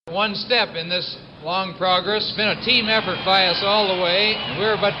One step in this long progress. It's been a team effort by us all the way.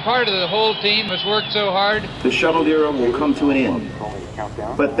 We're but part of the whole team that's worked so hard. The shuttle era will come to an end,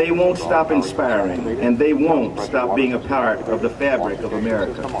 but they won't stop inspiring, and they won't stop being a part of the fabric of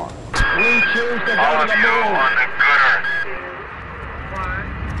America. We choose to go to the moon.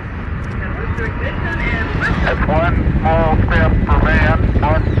 That's one small step for man,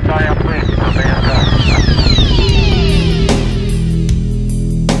 one giant leap for mankind.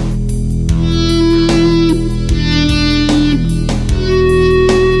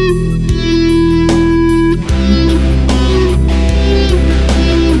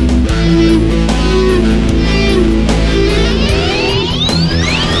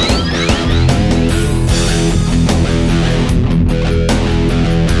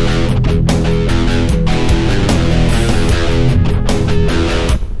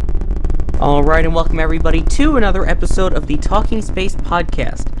 Alright, and welcome everybody to another episode of the Talking Space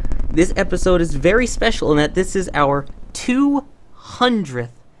Podcast. This episode is very special in that this is our 200th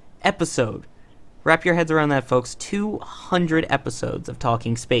episode. Wrap your heads around that, folks. 200 episodes of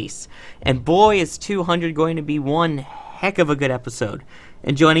Talking Space. And boy, is 200 going to be one heck of a good episode.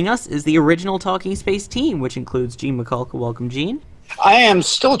 And joining us is the original Talking Space team, which includes Gene McCullough. Welcome, Gene. I am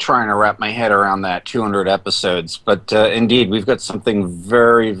still trying to wrap my head around that 200 episodes, but indeed, we've got something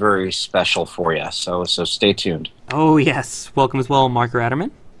very, very special for you, so stay tuned. Oh, yes. Welcome as well, Mark Ratterman.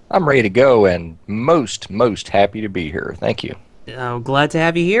 I'm ready to go and most happy to be here. Thank you. Glad to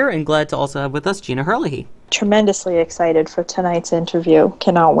have you here, and glad to also have with us Gina Herlihy. Tremendously excited for tonight's interview.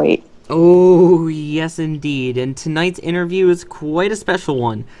 Cannot wait. Oh, yes, indeed. And tonight's interview is quite a special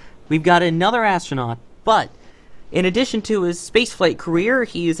one. We've got another astronaut, but in addition to his spaceflight career,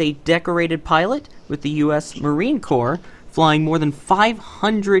 he is a decorated pilot with the U.S. Marine Corps, flying more than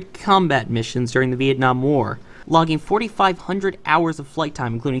 500 combat missions during the Vietnam War, logging 4,500 hours of flight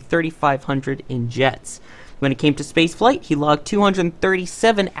time, including 3,500 in jets. When it came to spaceflight, he logged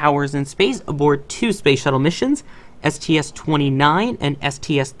 237 hours in space aboard two space shuttle missions, STS-29 and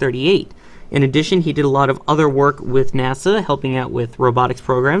STS-38. In addition, he did a lot of other work with NASA, helping out with robotics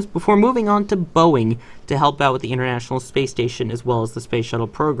programs, before moving on to Boeing to help out with the International Space Station as well as the Space Shuttle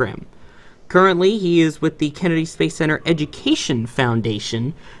program. Currently, he is with the Kennedy Space Center Education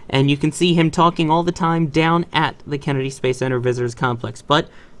Foundation, and you can see him talking all the time down at the Kennedy Space Center Visitors Complex. But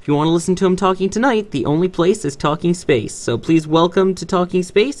if you want to listen to him talking tonight, the only place is Talking Space. So please welcome to Talking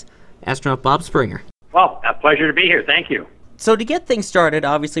Space, astronaut Bob Springer. Well, a pleasure to be here. Thank you. So to get things started,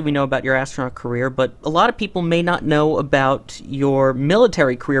 obviously we know about your astronaut career, but a lot of people may not know about your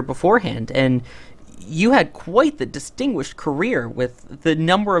military career beforehand, and you had quite the distinguished career with the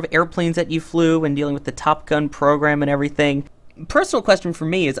number of airplanes that you flew and dealing with the Top Gun program and everything. Personal question for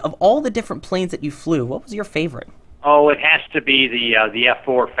me is, of all the different planes that you flew, what was your favorite? Oh, it has to be the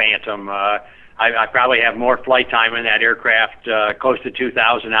F-4 Phantom. I probably have more flight time in that aircraft, close to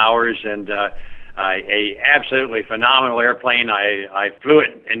 2,000 hours, and a absolutely phenomenal airplane. I flew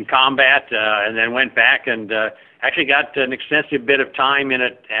it in combat and then went back and actually got an extensive bit of time in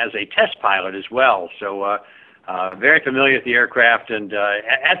it as a test pilot as well. So very familiar with the aircraft. And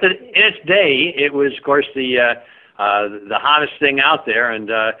in its day, it was, of course, the hottest thing out there. And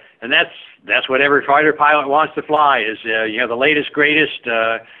that's what every fighter pilot wants to fly is the latest, greatest,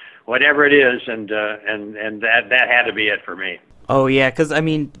 whatever it is. And that had to be it for me. Oh, yeah, because, I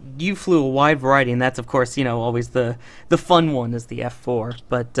mean, you flew a wide variety, and that's, of course, always the fun one is the F-4.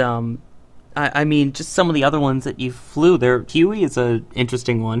 But, I mean, just some of the other ones that you flew there, Huey is an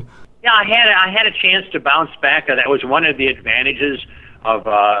interesting one. Yeah, I had a chance to bounce back. That was one of the advantages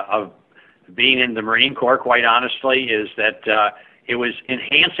of being in the Marine Corps, quite honestly, is that it was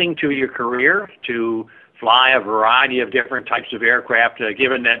enhancing to your career to fly a variety of different types of aircraft,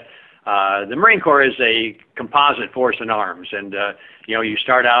 given that the Marine Corps is a composite force in arms, and you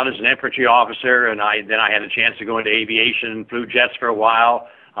start out as an infantry officer, and then I had a chance to go into aviation, flew jets for a while,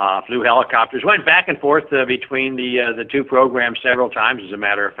 flew helicopters, went back and forth between the two programs several times, as a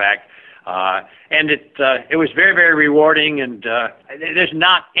matter of fact, and it was very, very rewarding, and there's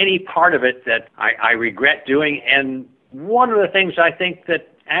not any part of it that I regret doing. And one of the things I think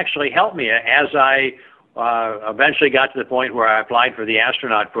that actually helped me as I eventually got to the point where I applied for the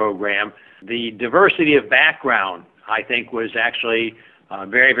astronaut program, the diversity of background, I think, was actually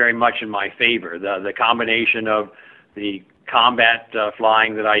very, very much in my favor. The combination of the combat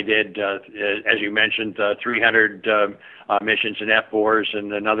flying that I did, as you mentioned, 300 missions in F-4s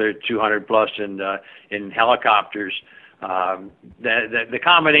and another 200 plus in helicopters. The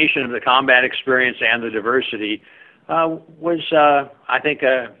combination of the combat experience and the diversity was, I think,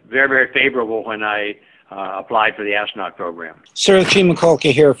 very, very favorable when I applied for the astronaut program. Sir G.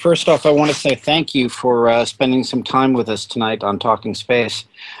 McCulkey here. First off, I want to say thank you for spending some time with us tonight on Talking Space.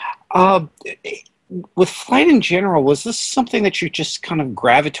 With flight in general, was this something that you just kind of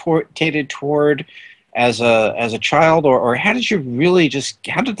gravitated toward as a child, or how did you really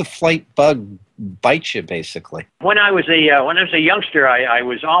how did the flight bug bite you, basically? When I was a youngster, I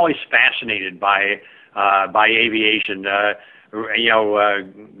was always fascinated by aviation.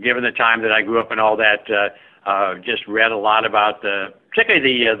 Given the time that I grew up and all that, just read a lot about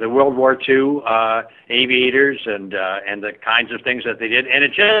particularly the World War II aviators and the kinds of things that they did, and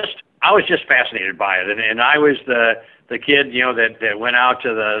I was just fascinated by it, and I was the kid, that went out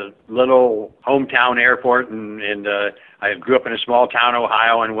to the little hometown airport, and I grew up in a small town,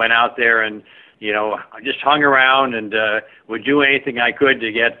 Ohio, and went out there and I just hung around and would do anything I could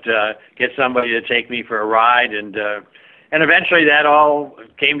to get somebody to take me for a ride, and eventually that all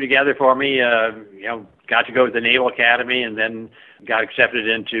came together for me. Got to go to the Naval Academy, and then got accepted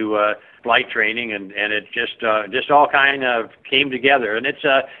into flight training, and it just all kind of came together. And it's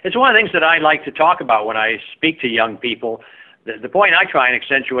one of the things that I like to talk about when I speak to young people. The point I try and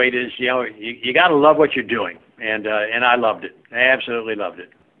accentuate is you got to love what you're doing, and I loved it. I absolutely loved it.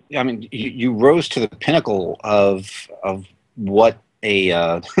 I mean, you rose to the pinnacle of what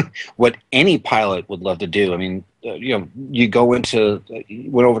what any pilot would love to do. I mean, you went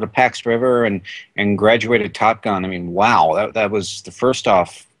over to Pax River and graduated Top Gun. I mean, wow, that was the first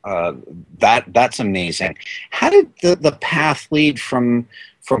off. That's amazing. How did the path lead from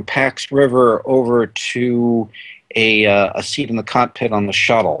Pax River over to a seat in the cockpit on the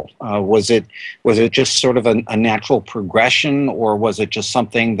shuttle? Was it just sort of a natural progression, or was it just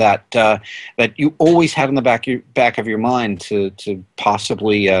something that you always had in the back of your mind to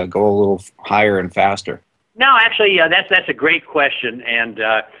possibly go a little higher and faster? No, actually, that's a great question, and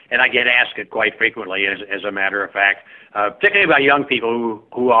I get asked it quite frequently, as a matter of fact, particularly by young people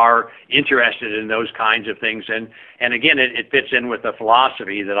who are interested in those kinds of things. And again, it fits in with the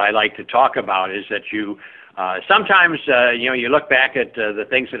philosophy that I like to talk about, is that you sometimes you look back at the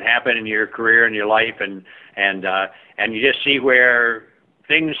things that happen in your career and your life, and you just see where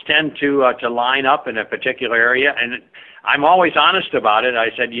things tend to line up in a particular area. And I'm always honest about it.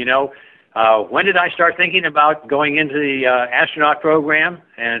 I said, when did I start thinking about going into the astronaut program?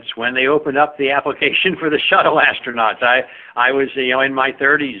 And it's when they opened up the application for the shuttle astronauts. I was in my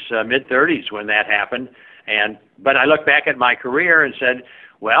 30s, mid-30s when that happened. But I look back at my career and said,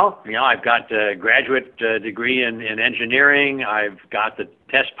 well, I've got a graduate degree in engineering. I've got the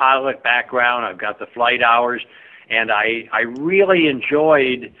test pilot background. I've got the flight hours. And I really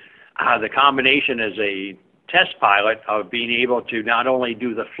enjoyed the combination as a test pilot of being able to not only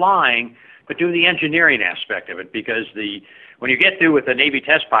do the flying, but do the engineering aspect of it, because when you get through with the Navy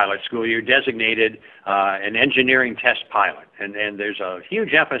Test Pilot School, you're designated an engineering test pilot, and there's a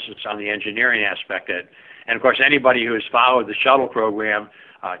huge emphasis on the engineering aspect of it. And of course, anybody who has followed the shuttle program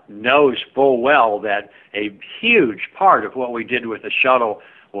knows full well that a huge part of what we did with the shuttle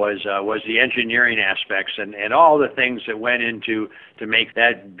was the engineering aspects and all the things that went into to make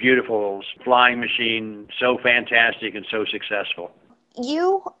that beautiful flying machine so fantastic and so successful.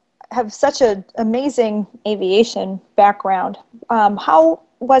 You have such an amazing aviation background. How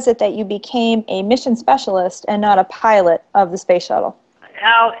was it that you became a mission specialist and not a pilot of the space shuttle?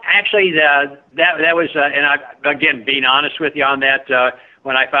 Well, actually, that was, and again, being honest with you on that,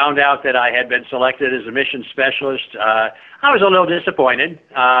 when I found out that I had been selected as a mission specialist, I was a little disappointed.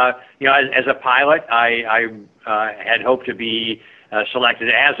 As a pilot, I had hoped to be selected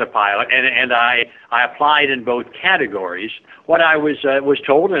as a pilot, and I applied in both categories. What I was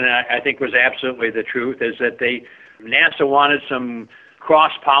told, and I think was absolutely the truth, is that NASA wanted some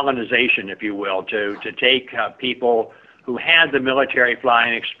cross-pollination, if you will, to take people who had the military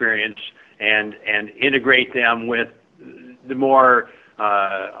flying experience and integrate them with the more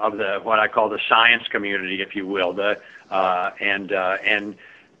of the what I call the science community, if you will. And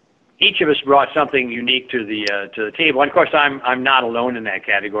each of us brought something unique to the table. And of course, I'm not alone in that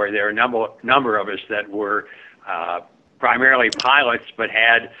category. There are a number of us that were primarily pilots, but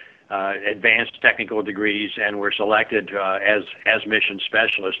had advanced technical degrees and were selected as mission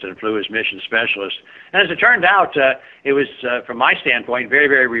specialists and flew as mission specialists. And as it turned out, it was from my standpoint very,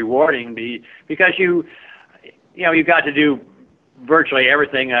 very rewarding because you got to do virtually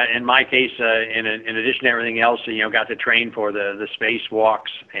everything. In my case, in addition to everything else, got to train for the spacewalks,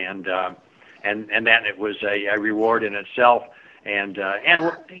 and that it was a reward in itself. And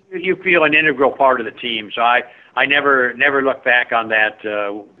you feel an integral part of the team. So I never look back on that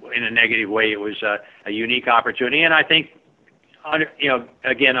in a negative way. It was a unique opportunity, and I think,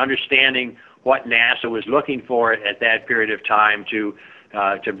 again, understanding what NASA was looking for at that period of time to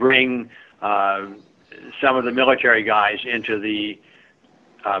bring some of the military guys into the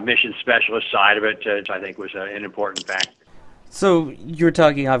mission specialist side of it, I think was an important factor. So you're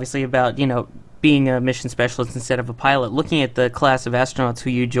talking obviously about, being a mission specialist instead of a pilot. Looking at the class of astronauts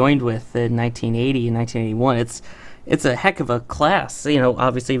who you joined with in 1980 and 1981, it's a heck of a class.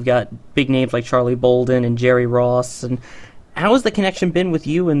 Obviously you've got big names like Charlie Bolden and Jerry Ross. And how has the connection been with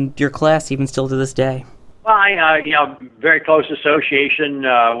you and your class even still to this day? Well, I very close association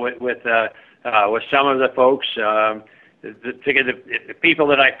with some of the folks. The people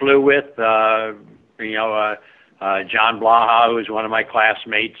that I flew with, John Blaha, who was one of my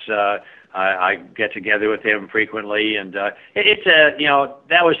classmates, I get together with him frequently, and it's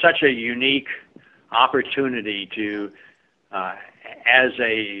that was such a unique opportunity to, as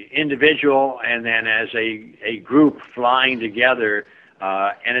a individual and then as a group flying together,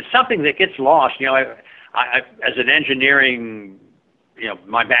 and it's something that gets lost. I as an engineering,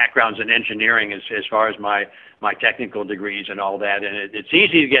 my background's in engineering as far as my technical degrees and all that, and it's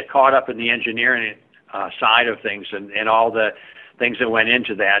easy to get caught up in the engineering side of things and all the things that went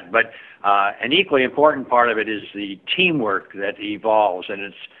into that. But an equally important part of it is the teamwork that evolves, and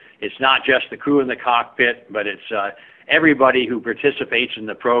it's not just the crew in the cockpit, but it's everybody who participates in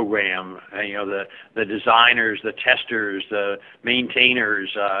the program. The designers, the testers, the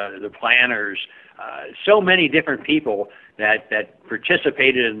maintainers, the planners. So many different people that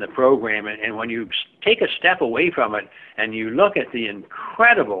participated in the program, and when you take a step away from it and you look at the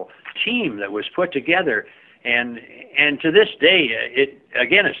incredible team that was put together, and to this day,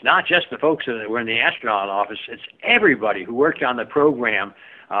 it's not just the folks that were in the astronaut office, it's everybody who worked on the program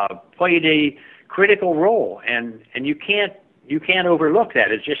played a critical role, and you can't overlook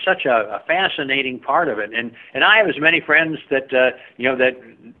that. It's just such a fascinating part of it, and I have as many friends that that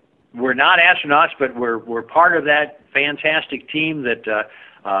were not astronauts, but were part of that fantastic team that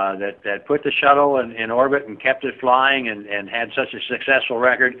put the shuttle in orbit and kept it flying and had such a successful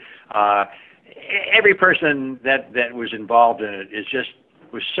record. Every person that was involved in it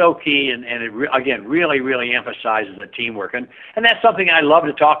was so key, and it really emphasizes the teamwork, and that's something I love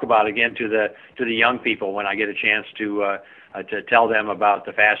to talk about again to the young people when I get a chance to tell them about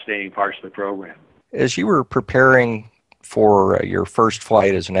the fascinating parts of the program. As you were preparing for your first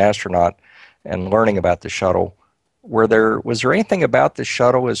flight as an astronaut and learning about the shuttle, was there anything about the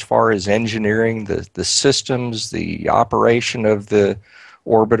shuttle as far as engineering, the systems, the operation of the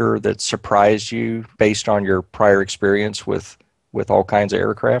orbiter that surprised you based on your prior experience with all kinds of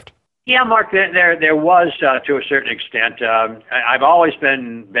aircraft? Yeah, Mark, there was to a certain extent. I've always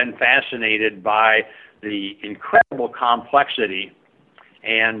been fascinated by the incredible complexity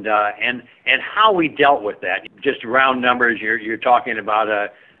and how we dealt with that. Just round numbers, you're talking about a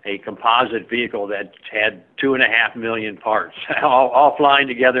composite vehicle that had 2.5 million parts, all flying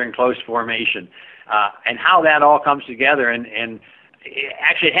together in close formation, and how that all comes together. And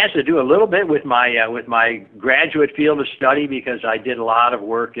actually, it has to do a little bit with my graduate field of study, because I did a lot of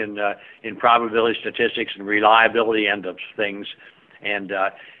work in probability statistics and reliability end of things. And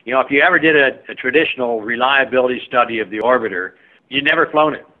if you ever did a traditional reliability study of the orbiter, you'd never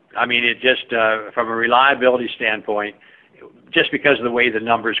flown it. I mean, it just from a reliability standpoint, just because of the way the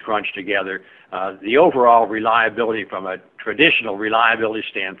numbers crunch together, the overall reliability from a traditional reliability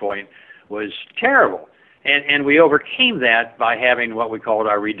standpoint was terrible. And we overcame that by having what we called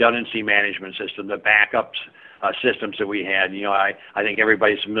our redundancy management system, the backups systems that we had. I think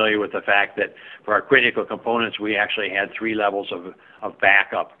everybody's familiar with the fact that for our critical components, we actually had 3 levels of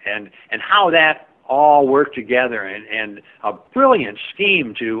backup, and how that all worked together, and a brilliant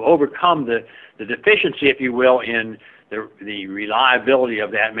scheme to overcome the deficiency, if you will, in the reliability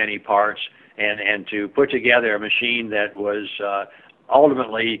of that many parts, and to put together a machine that was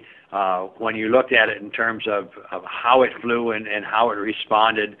ultimately, when you looked at it in terms of how it flew and how it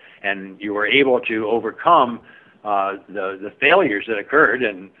responded, and you were able to overcome the failures that occurred,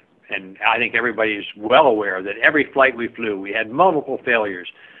 and I think everybody's well aware that every flight we flew, we had multiple failures,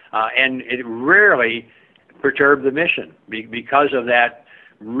 and it rarely perturbed the mission because of that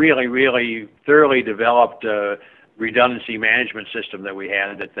really thoroughly developed redundancy management system that we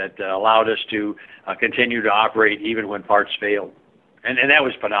had that allowed us to continue to operate even when parts failed. And that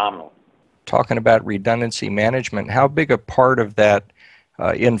was phenomenal. Talking about redundancy management, how big a part of that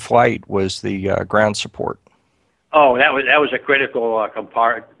in flight was the ground support? Oh, that was a critical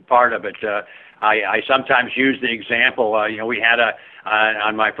part of it. I sometimes use the example. We had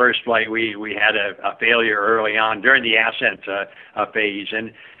on my first flight, we had a failure early on during the ascent phase,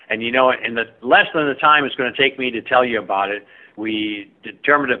 and in the less than the time it's going to take me to tell you about it, we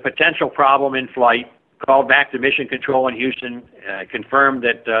determined a potential problem in flight, called back to Mission Control in Houston, confirmed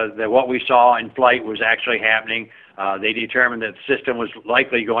that what we saw in flight was actually happening. They determined that the system was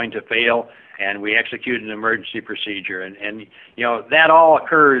likely going to fail, and we executed an emergency procedure. And that all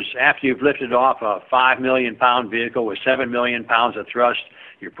occurs after you've lifted off a 5 million pound vehicle with 7 million pounds of thrust.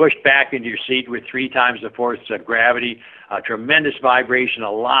 You're pushed back into your seat with 3 times the force of gravity, tremendous vibration,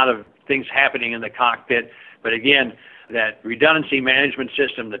 a lot of things happening in the cockpit. But again, that redundancy management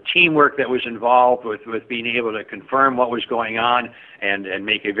system, the teamwork that was involved with being able to confirm what was going on and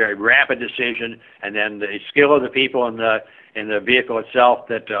make a very rapid decision, and then the skill of the people in the vehicle itself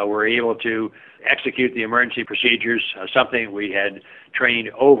that were able to execute the emergency procedures, something we had trained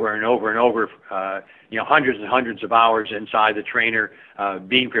over and over and over, hundreds and hundreds of hours inside the trainer,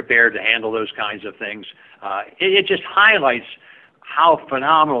 being prepared to handle those kinds of things. It just highlights how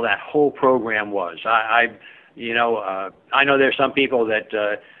phenomenal that whole program was. I know there's some people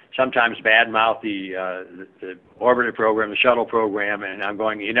that sometimes badmouth the orbiter program, the shuttle program, and I'm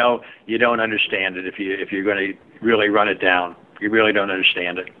going, you don't understand it if you're going to really run it down. You really don't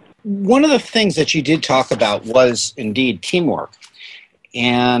understand it. One of the things that you did talk about was indeed teamwork.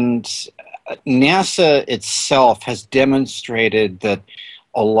 And NASA itself has demonstrated that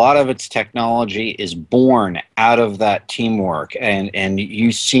a lot of its technology is born out of that teamwork, and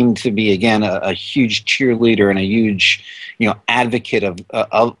you seem to be again a huge cheerleader and a huge advocate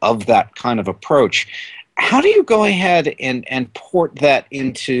of that kind of approach. How do you go ahead and port that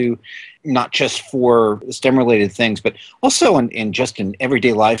into not just for STEM-related things, but also in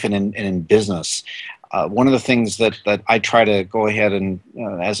everyday life and in business? One of the things that I try to go ahead and,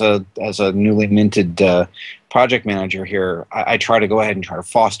 as a newly minted project manager here, I try to go ahead and try to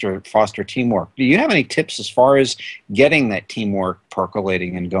foster teamwork. Do you have any tips as far as getting that teamwork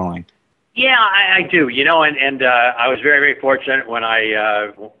percolating and going? Yeah, I do. And I was very, very fortunate when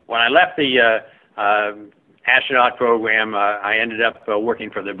I left the astronaut program. I ended up working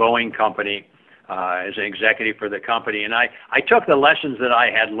for the Boeing company as an executive for the company, and I took the lessons that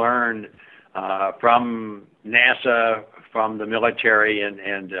I had learned from NASA, from the military,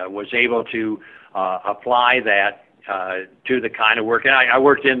 and was able to apply that to the kind of work. And I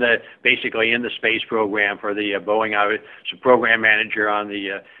worked basically in the space program for the Boeing. I was a program manager on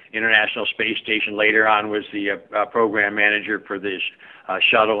the International Space Station. Later on was the program manager for the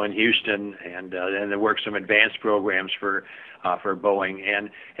Shuttle in Houston, and then worked some advanced programs for Boeing.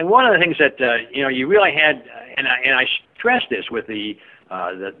 And one of the things that you really had, and I stress this with the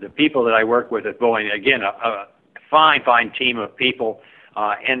people that I work with at Boeing, again, a fine team of people.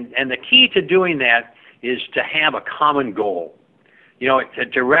 And the key to doing that is to have a common goal,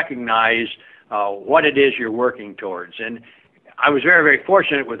 to recognize what it is you're working towards. And I was very, very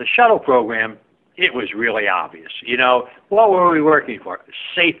fortunate with the shuttle program. It was really obvious. What were we working for?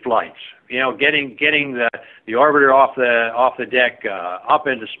 Safe flights. Getting the orbiter off the deck, up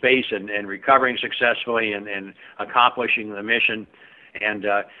into space, and recovering successfully, and accomplishing the mission. And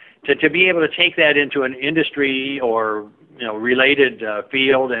to be able to take that into an industry or related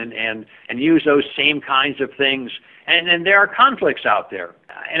field and use those same kinds of things. And there are conflicts out there.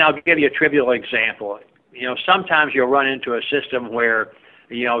 And I'll give you a trivial example. Sometimes you'll run into a system where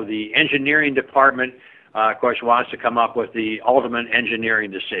the engineering department, of course, wants to come up with the ultimate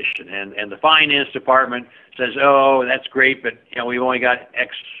engineering decision, and the finance department says, "Oh, that's great, but we've only got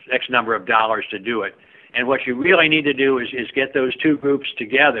X number of dollars to do it." And what you really need to do is get those two groups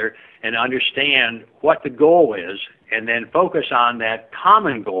together and understand what the goal is, and then focus on that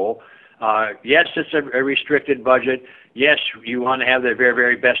common goal. Yes, it's a restricted budget. Yes, you want to have the very,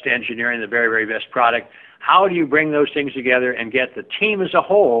 very best engineering, the very, very best product. How do you bring those things together and get the team as a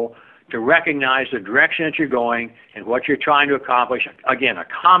whole to recognize the direction that you're going and what you're trying to accomplish? Again, a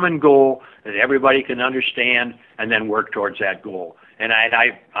common goal that everybody can understand, and then work towards that goal. And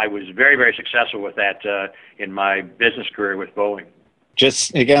I was very, very successful with that in my business career with Boeing.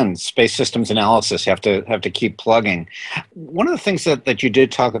 Just, again, space systems analysis, you have to keep plugging. One of the things that you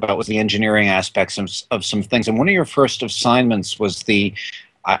did talk about was the engineering aspects of some things. And one of your first assignments was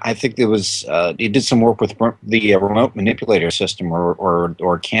I think there was, you did some work with the remote manipulator system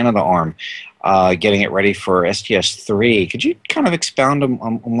or Canadarm, getting it ready for STS-3. Could you kind of expound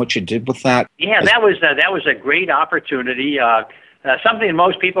on what you did with that? Yeah, that was a great opportunity. Something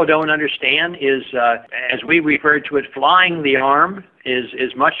most people don't understand is, as we refer to it, flying the arm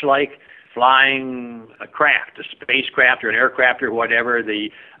is much like flying a craft, a spacecraft or an aircraft or whatever.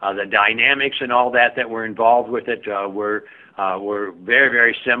 The dynamics and all that were involved with it were very,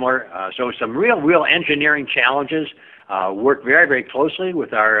 very similar. So some real engineering challenges. Worked very, very closely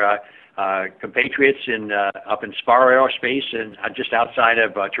with our compatriots up in Spar Aerospace and just outside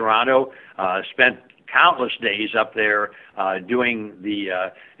of Toronto. Spent countless days up there doing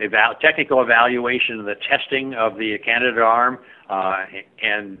the technical evaluation and the testing of the Canadarm.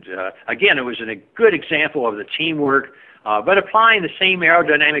 Again, it was a good example of the teamwork, but applying the same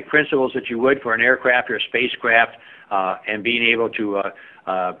aerodynamic principles that you would for an aircraft or a spacecraft, and being able to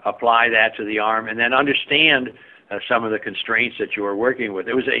apply that to the arm and then understand some of the constraints that you were working with.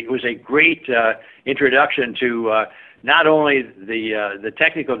 It was a great introduction to not only the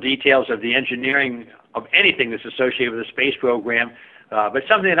technical details of the engineering of anything that's associated with the space program, but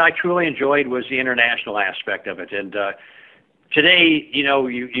something that I truly enjoyed was the international aspect of it. And today,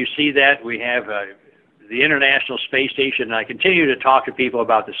 you see that we have the International Space Station, and I continue to talk to people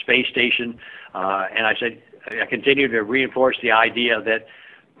about the space station, and I continue to reinforce the idea that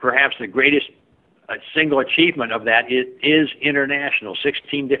perhaps the greatest single achievement of that is international.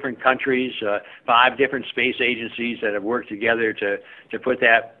 16 different countries, 5 different space agencies that have worked together to put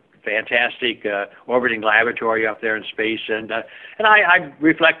that fantastic orbiting laboratory up there in space. And I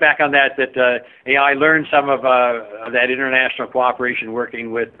reflect back on that I learned some of that international cooperation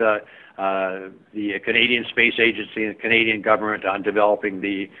working with the Canadian Space Agency and the Canadian government on developing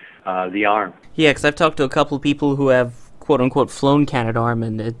the arm. Yeah, because I've talked to a couple of people who have quote-unquote flown Canadarm,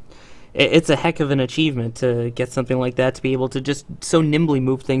 and it's a heck of an achievement to get something like that to be able to just so nimbly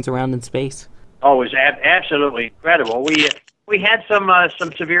move things around in space. Oh, it was absolutely incredible. We had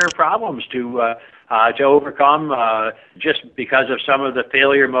some severe problems to overcome just because of some of the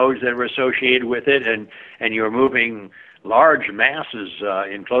failure modes that were associated with it, and you were moving large masses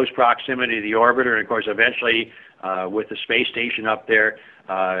in close proximity to the orbiter, and of course eventually with the space station up there,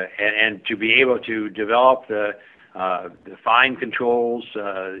 and to be able to develop the fine controls,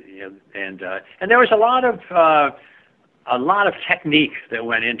 and there was a lot of technique that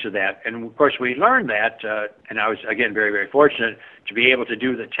went into that. And of course we learned that, and I was again very, very fortunate to be able to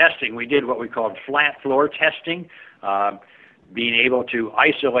do the testing. We did what we called flat floor testing, being able to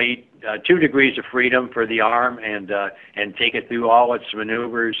isolate 2 degrees of freedom for the arm and take it through all its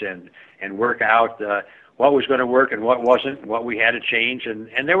maneuvers and work out what was going to work and what wasn't, what we had to change.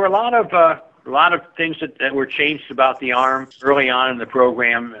 And there were a lot of things that were changed about the arm early on in the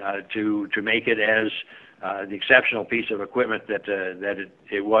program to make it as the exceptional piece of equipment that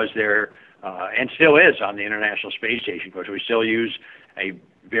it was there and still is on the International Space Station. Of course, we still use a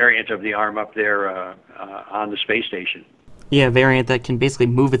variant of the arm up there on the space station. Yeah, a variant that can basically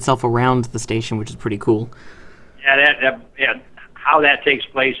move itself around the station, which is pretty cool. Yeah, how that takes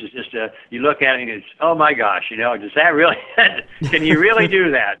place is just you look at it and it's, oh my gosh, does that really, can you really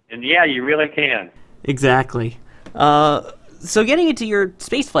do that? And yeah, you really can. Exactly. So getting into your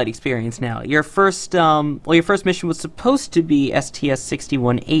spaceflight experience now, your first mission was supposed to be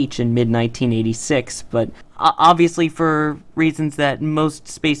STS-61H in mid-1986, but obviously for reasons that most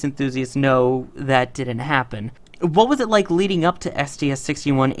space enthusiasts know, that didn't happen. What was it like leading up to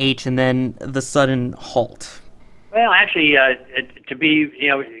STS-61H and then the sudden halt? Well, actually, got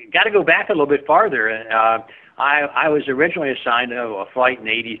to go back a little bit farther. I was originally assigned a flight in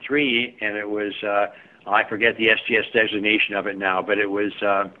 '83, and it was, I forget the STS designation of it now, but it was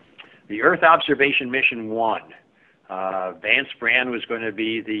the Earth Observation Mission 1. Vance Brand was going to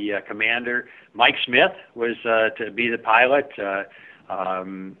be the commander. Mike Smith was to be the pilot.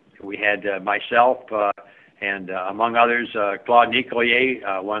 We had myself and among others, Claude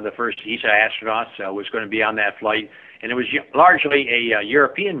Nicollier, one of the first ESA astronauts, was going to be on that flight. And it was largely a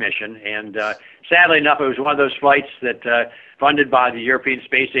European mission. And sadly enough, it was one of those flights that funded by the European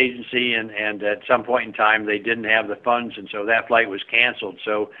Space Agency. And at some point in time, they didn't have the funds. And so that flight was canceled.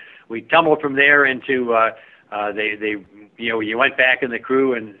 So we tumbled from there into, you went back in the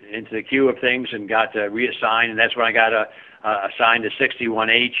crew and into the queue of things and got reassigned. And that's when I got assigned to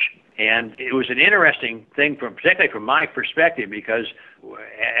 61H. And it was an interesting thing, particularly from my perspective, because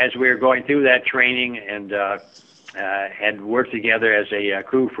as we were going through that training and had worked together as a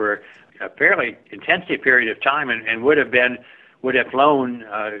crew for a fairly intensive period of time, and would have flown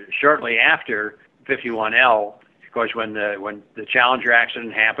shortly after 51L. Of course, when the Challenger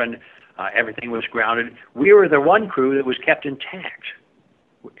accident happened, everything was grounded. We were the one crew that was kept intact,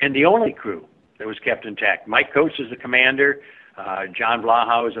 and the only crew that was kept intact. Mike Coates is the commander. John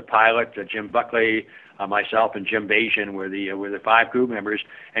Blaha was a pilot. Jim Buckley, myself, and Jim Bajan were the 5 crew members,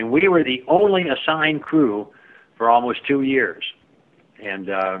 and we were the only assigned crew for almost 2 years, and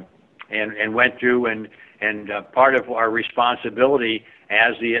went through and part of our responsibility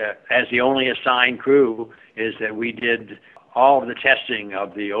as the only assigned crew is that we did all of the testing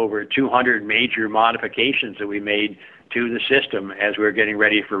of the over 200 major modifications that we made to the system as we were getting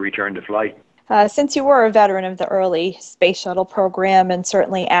ready for return to flight. Since you were a veteran of the early space shuttle program and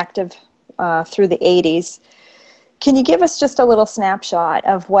certainly active through the 80s, can you give us just a little snapshot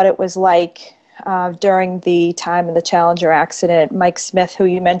of what it was like during the time of the Challenger accident? Mike Smith, who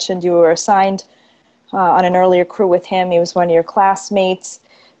you mentioned you were assigned on an earlier crew with him, he was one of your classmates.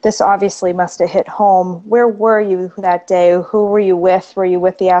 This obviously must have hit home. Where were you that day? Who were you with? Were you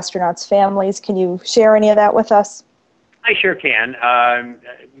with the astronauts' families? Can you share any of that with us? I sure can.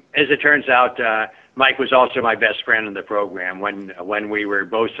 As it turns out, Mike was also my best friend in the program. When we were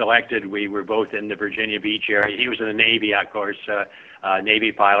both selected, we were both in the Virginia Beach area. He was in the Navy, of course,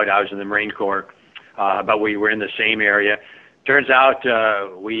 Navy pilot. I was in the Marine Corps, but we were in the same area. Turns out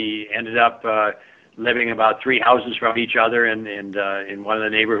we ended up living about 3 houses from each other in one of the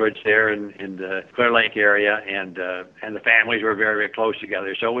neighborhoods there in the Clear Lake area, and the families were very, very close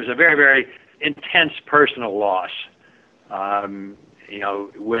together. So it was a very, very intense personal loss.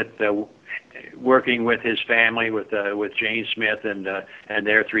 With working with his family, with Jane Smith and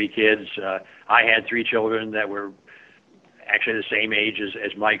their 3 kids. I had 3 children that were actually the same age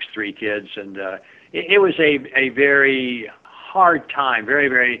as Mike's 3 kids, and it was a very hard time, very,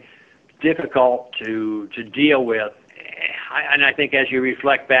 very difficult to deal with. And I think as you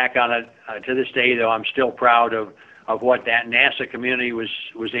reflect back on it to this day, though, I'm still proud of what that NASA community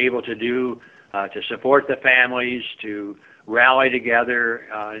was able to do to support the families, to rally together.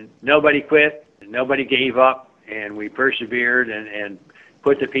 Nobody quit, nobody gave up, and we persevered and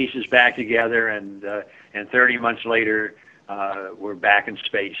put the pieces back together. And 30 months later, we're back in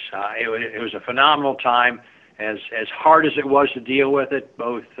space. It was a phenomenal time, as hard as it was to deal with it,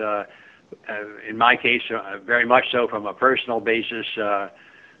 both in my case, very much so from a personal basis.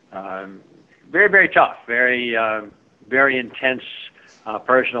 Very, very tough, very, very intense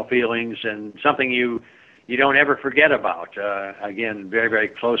personal feelings, and something you don't ever forget about. Again, very, very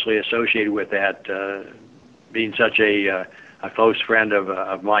closely associated with that, being such a close friend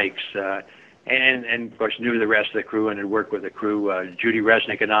of Mike's. And of course, knew the rest of the crew and had worked with the crew. Judy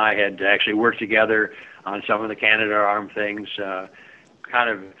Resnick and I had actually worked together on some of the Canadarm things, kind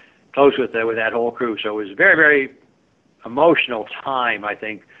of close with that whole crew. So it was a very, very emotional time, I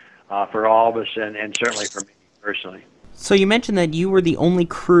think, for all of us, and certainly for me personally. So you mentioned that you were the only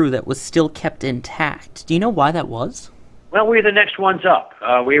crew that was still kept intact. Do you know why that was? Well, we were the next ones up.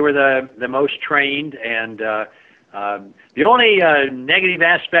 We were the most trained, and the only negative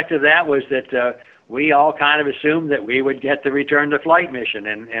aspect of that was that we all kind of assumed that we would get the return to flight mission,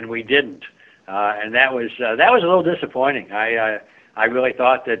 and we didn't. And that was a little disappointing. I really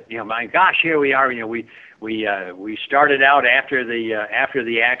thought that, my gosh, here we are. We started out after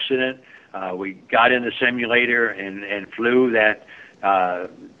the accident. We got in the simulator and flew that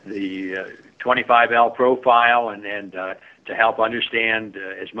the 25L profile and to help understand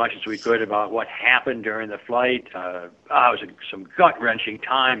as much as we could about what happened during the flight. It was some gut-wrenching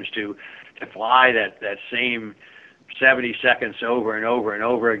times to fly that same 70 seconds over and over and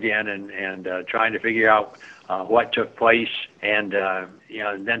over again, and trying to figure out what took place, and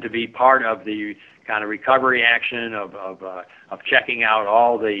then to be part of the kind of recovery action of checking out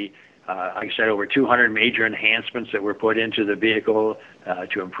all the like I said, over 200 major enhancements that were put into the vehicle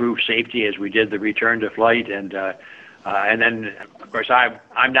to improve safety as we did the return to flight, and then of course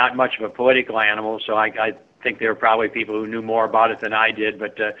I'm not much of a political animal, so I think there were probably people who knew more about it than I did,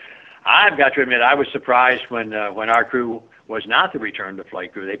 but I've got to admit I was surprised when our crew was not the return to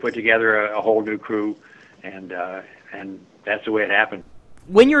flight crew. They put together a whole new crew, and that's the way it happened.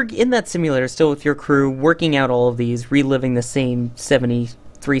 When you're in that simulator still with your crew, working out all of these, reliving the same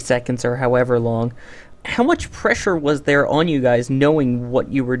 73 seconds or however long, how much pressure was there on you guys knowing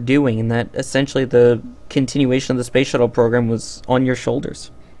what you were doing, and that essentially the continuation of the space shuttle program was on your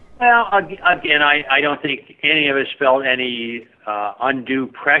shoulders? Well, again, I don't think any of us felt any undue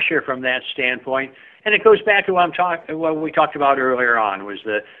pressure from that standpoint. And it goes back to what we talked about earlier on, was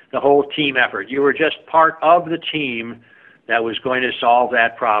the whole team effort. You were just part of the team that was going to solve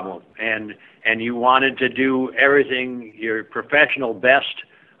that problem. And you wanted to do everything, your professional best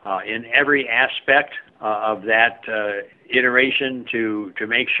in every aspect of that iteration to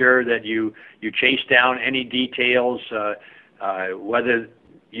make sure that you chased down any details, whether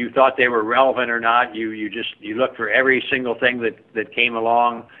you thought they were relevant or not. You looked for every single thing that came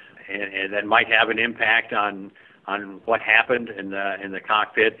along and that might have an impact on what happened in the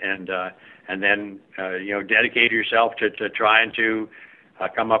cockpit, and then dedicate yourself to trying to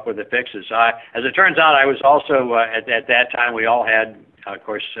come up with the fixes. As it turns out, I was also at that time we all had, of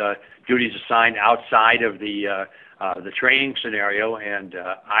course, duties assigned outside of the the training scenario, and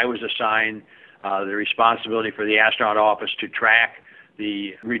I was assigned the responsibility for the astronaut office to track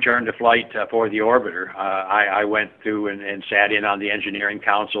the return to flight for the orbiter. I went through and sat in on the engineering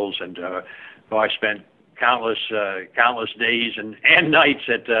councils, and I spent countless days and nights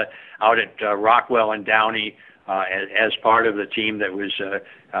out at Rockwell and Downey as part of the team that was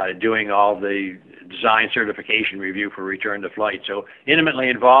doing all the design certification review for return to flight. So intimately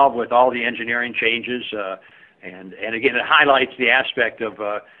involved with all the engineering changes, and again, it highlights the aspect of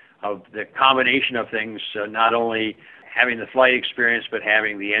the combination of things, not only having the flight experience, but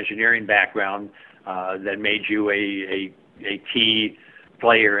having the engineering background that made you a key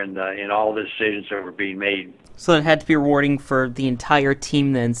player in all the decisions that were being made. So it had to be rewarding for the entire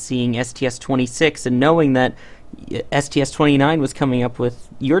team then, seeing STS-26 and knowing that STS-29 was coming up with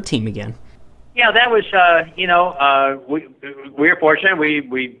your team again. Yeah, that was, we were fortunate.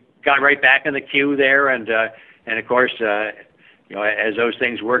 We got right back in the queue there, and of course, as those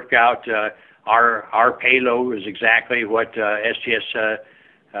things worked out, our payload was exactly what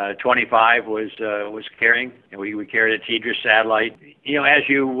STS-25 was carrying. And we carried a TDRS satellite. As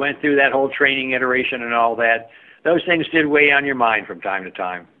you went through that whole training iteration and all that, those things did weigh on your mind from time to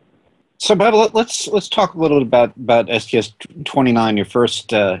time. So, Bob, let's talk a little bit about STS-29, your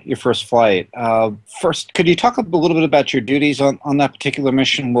first flight. First, could you talk a little bit about your duties on that particular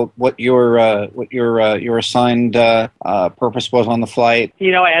mission? What your assigned purpose was on the flight?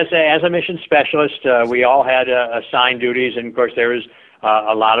 As a mission specialist, we all had assigned duties, and of course there was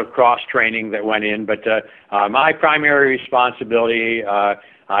a lot of cross training that went in. But my primary responsibility,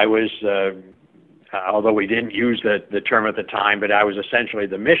 I was. Although we didn't use the term at the time, but I was essentially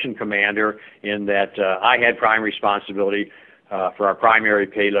the mission commander in that I had prime responsibility for our primary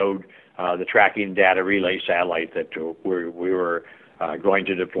payload, the tracking data relay satellite that we were going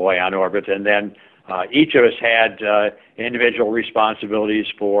to deploy on orbit. And then each of us had individual responsibilities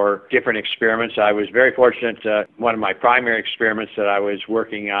for different experiments. I was very fortunate. One of my primary experiments that I was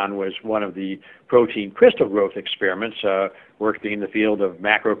working on was one of the protein crystal growth experiments, working in the field of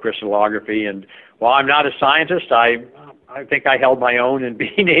macrocrystallography. And while I'm not a scientist, I think I held my own in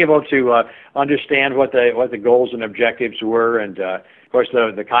being able to understand what the goals and objectives were. And of course,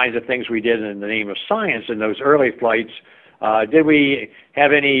 the kinds of things we did in the name of science in those early flights. Did we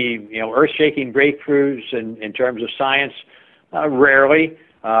have any earth-shaking breakthroughs in terms of science? Rarely.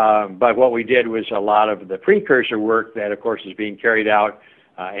 But what we did was a lot of the precursor work that, of course, is being carried out.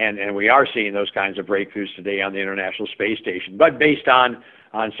 And we are seeing those kinds of breakthroughs today on the International Space Station, but based on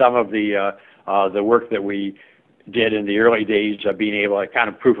some of the work that we did in the early days of being able to kind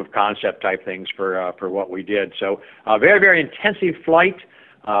of proof of concept type things for what we did. So very, very intensive flight.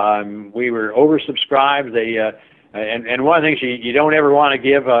 We were oversubscribed. And one of the things you don't ever want to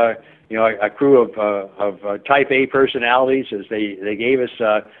give a crew of Type A personalities is they gave us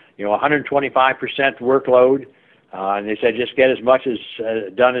 125% workload. And they said, just get as much as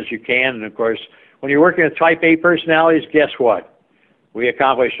done as you can. And of course, when you're working with Type A personalities, guess what? We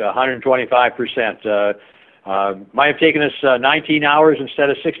accomplished 125%. Might have taken us 19 hours instead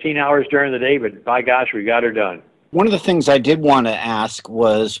of 16 hours during the day, but by gosh, we got her done. One of the things I did want to ask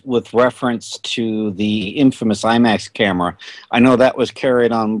was with reference to the infamous IMAX camera. I know that was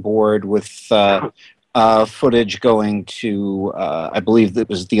carried on board with footage going to, I believe that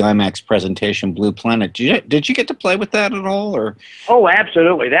was the IMAX presentation, Blue Planet. Did you get to play with that at all? Or? Oh,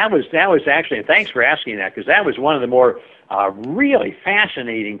 absolutely. That was actually, and thanks for asking that, because that was one of the more really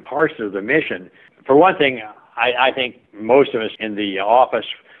fascinating parts of the mission. For one thing, I think most of us in the office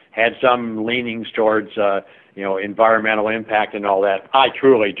had some leanings towards environmental impact and all that. I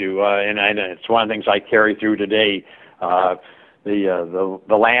truly do, and it's one of the things I carry through today. The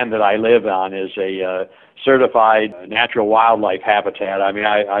land that I live on is a certified natural wildlife habitat. I mean,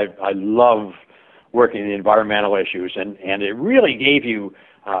 I love working the environmental issues, and it really gave you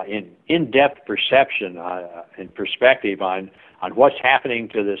in-depth perception and perspective on what's happening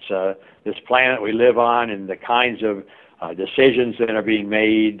to this planet we live on, and the kinds of decisions that are being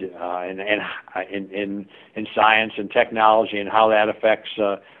made in science and technology, and how that affects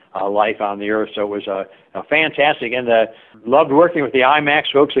life on the Earth. So it was a fantastic, and loved working with the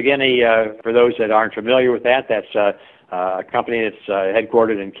IMAX folks. Again, for those that aren't familiar with that, that's a company that's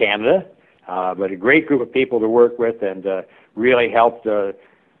headquartered in Canada, but a great group of people to work with, and really helped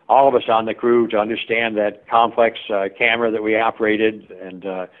all of us on the crew to understand that complex camera that we operated, and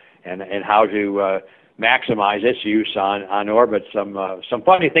how to maximize its use on orbit. Some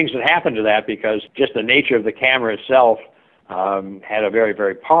funny things that happened to that, because just the nature of the camera itself had a very,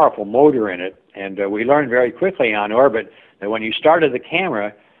 very powerful motor in it, and we learned very quickly on orbit that when you started the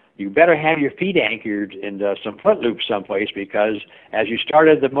camera, you better have your feet anchored in some foot loops someplace, because as you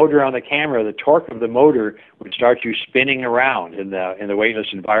started the motor on the camera, the torque of the motor would start you spinning around in the weightless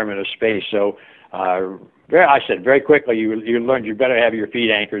environment of space. So I said very quickly, you learned you better have your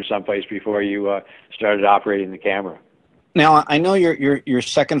feet anchored someplace before you started operating the camera. Now, I know your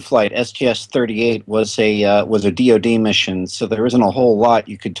second flight, STS-38, was a DoD mission, so there isn't a whole lot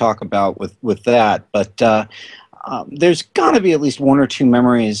you could talk about with that. But there's got to be at least one or two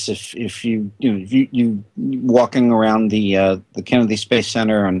memories if you walking around the Kennedy Space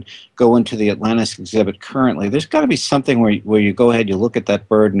Center and go into the Atlantis exhibit currently. There's got to be something where you go ahead, you look at that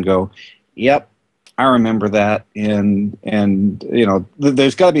bird and go, "Yep, I remember that," and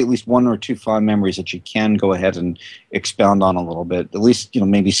there's got to be at least one or two fond memories that you can go ahead and expound on a little bit. At least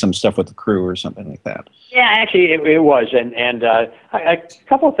maybe some stuff with the crew or something like that. Yeah, actually, it was, and a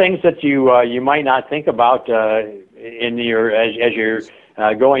couple of things that you might not think about in your as you're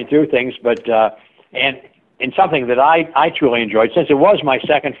going through things, but and something that I truly enjoyed, since it was my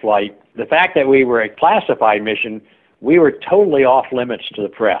second flight, the fact that we were a classified mission, we were totally off limits to the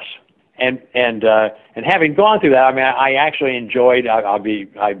press. And having gone through that, I mean, I actually enjoyed. I'd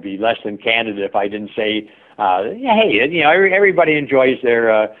be less than candid if I didn't say, hey, everybody enjoys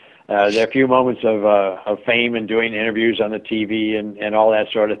their few moments of fame and doing interviews on the TV and all that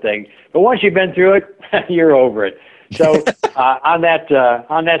sort of thing. But once you've been through it, you're over it. So on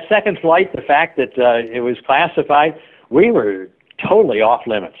that second flight, the fact that it was classified, we were totally off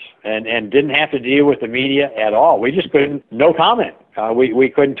limits and didn't have to deal with the media at all. We just couldn't, no comment. We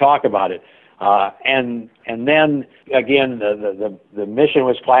couldn't talk about it. And then again, the mission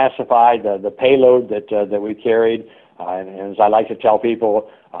was classified, the payload that we carried. And as I like to tell people,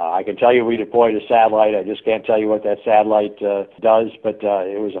 I can tell you we deployed a satellite. I just can't tell you what that satellite does. But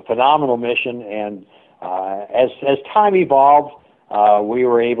it was a phenomenal mission. And as time evolved, we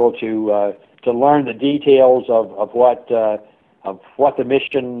were able to learn the details of what the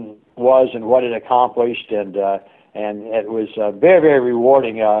mission was and what it accomplished, and it was very, very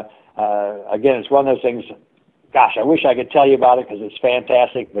rewarding. Again, it's one of those things. Gosh, I wish I could tell you about it because it's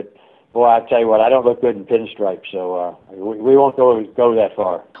fantastic, but boy, I tell you what, I don't look good in pinstripes, so we won't go that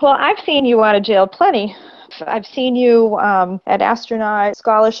far. Well, I've seen you out of jail plenty. I've seen you at Astronaut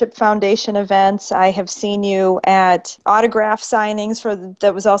Scholarship Foundation events. I have seen you at autograph signings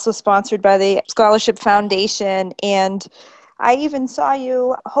that was also sponsored by the Scholarship Foundation, and I even saw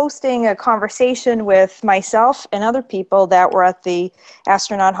you hosting a conversation with myself and other people that were at the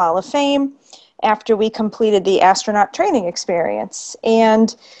Astronaut Hall of Fame after we completed the astronaut training experience.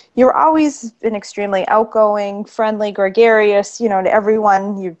 And you're always been extremely outgoing, friendly, gregarious, to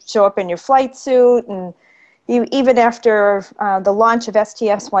everyone. You show up in your flight suit, and even after the launch of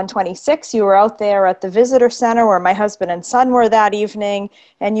STS-126, you were out there at the visitor center where my husband and son were that evening,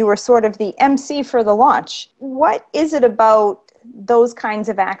 and you were sort of the MC for the launch. What is it about those kinds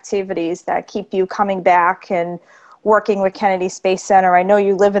of activities that keep you coming back and working with Kennedy Space Center? I know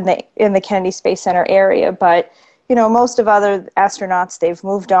you live in the Kennedy Space Center area, but most of other astronauts, they've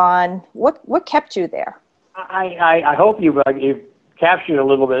moved on. What kept you there? I hope you've captured a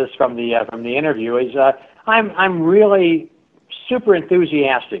little bit from the interview. I'm really super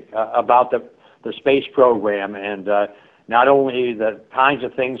enthusiastic about the space program, and not only the kinds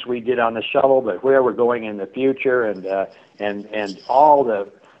of things we did on the shuttle, but where we're going in the future, and all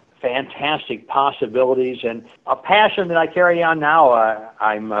the fantastic possibilities, and a passion that I carry on now.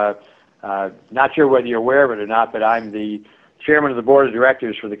 I'm not sure whether you're aware of it or not, but I'm the chairman of the board of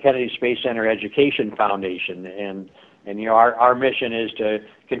directors for the Kennedy Space Center Education Foundation, and our mission is to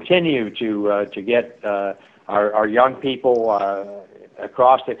continue to get our young people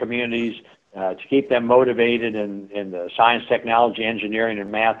across the communities, to keep them motivated in the science, technology, engineering,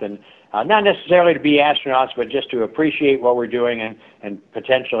 and math, and not necessarily to be astronauts, but just to appreciate what we're doing and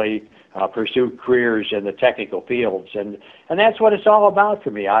potentially pursue careers in the technical fields. And that's what it's all about for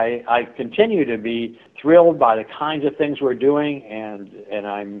me. I continue to be thrilled by the kinds of things we're doing, and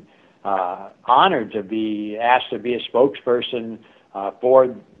I'm honored to be asked to be a spokesperson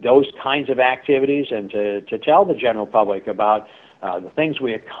for those kinds of activities, and to tell the general public about the things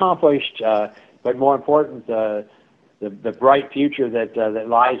we accomplished, but more important, the bright future that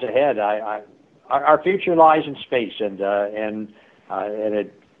lies ahead. Our future lies in space, and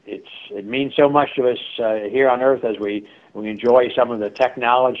it means so much to us here on Earth as we enjoy some of the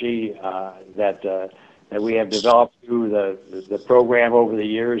technology that we have developed through the program over the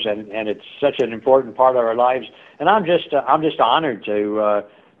years, and it's such an important part of our lives. And I'm just honored to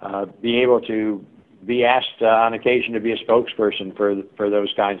be able to be asked on occasion to be a spokesperson for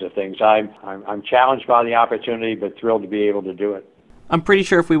those kinds of things. I'm challenged by the opportunity, but thrilled to be able to do it. I'm pretty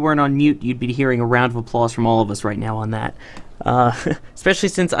sure if we weren't on mute, you'd be hearing a round of applause from all of us right now on that. Especially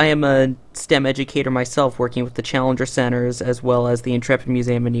since I am a STEM educator myself, working with the Challenger Centers as well as the Intrepid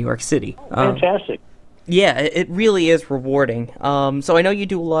Museum in New York City. Fantastic. Yeah, it really is rewarding. So I know you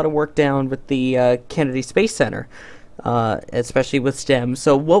do a lot of work down with the Kennedy Space Center, especially with STEM.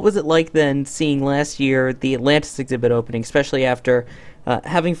 So what was it like then seeing last year the Atlantis exhibit opening, especially after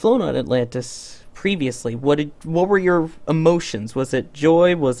having flown on Atlantis previously? What were your emotions? Was it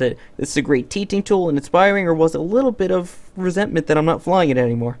joy? Was it, this is a great teaching tool and inspiring, or was it a little bit of resentment that I'm not flying it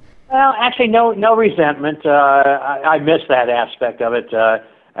anymore? Well, actually, no resentment. I miss that aspect of it,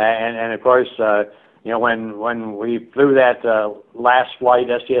 and of course, when we flew that last flight,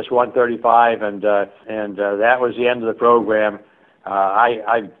 STS-135, and that was the end of the program,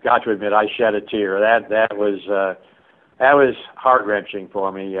 I got to admit I shed a tear. That was heart-wrenching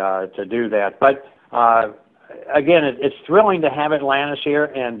for me to do that. But again, it's thrilling to have Atlantis here,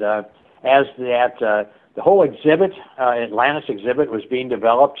 and as the whole exhibit, Atlantis exhibit, was being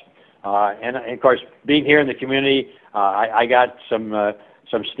developed, and of course, being here in the community, I got some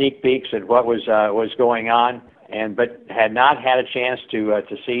sneak peeks at what was going on, but had not had a chance to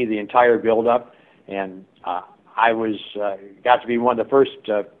see the entire build-up, and I was got to be one of the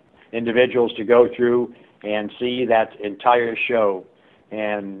first individuals to go through and see that entire show.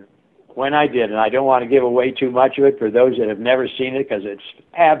 And when I did, and I don't want to give away too much of it for those that have never seen it, because it's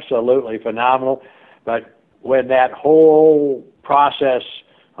absolutely phenomenal, but when that whole process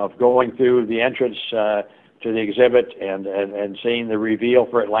of going through the entrance to the exhibit and seeing the reveal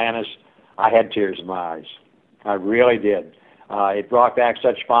for Atlantis, I had tears in my eyes. I really did. It brought back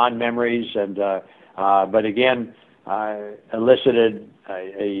such fond memories, and but again, elicited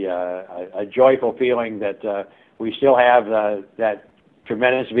a joyful feeling that we still have that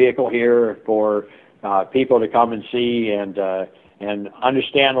tremendous vehicle here for people to come and see and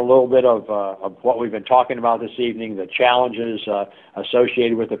understand a little bit of what we've been talking about this evening, the challenges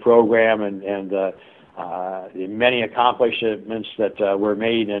associated with the program, and the many accomplishments that were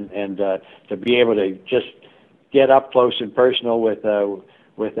made, and to be able to just get up close and personal with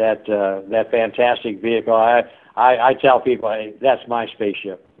that fantastic vehicle. I tell people, hey, that's my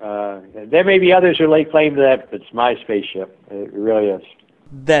spaceship. There may be others who lay claim to that, but it's my spaceship. It really is.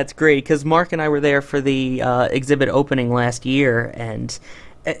 That's great, because Mark and I were there for the exhibit opening last year, and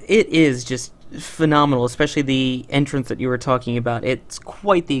it is just phenomenal, especially the entrance that you were talking about. It's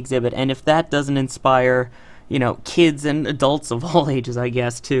quite the exhibit, and if that doesn't inspire, kids and adults of all ages, I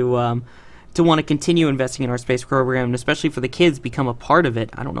guess, to want to continue investing in our space program, and especially for the kids become a part of it,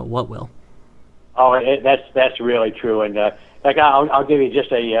 I don't know what will. Oh, that's really true, and like I'll give you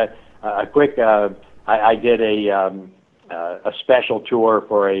just a quick. I did a special tour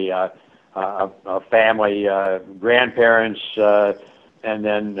for a family, grandparents, and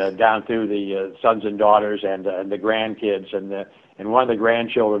then down through the sons and daughters and the grandkids, and one of the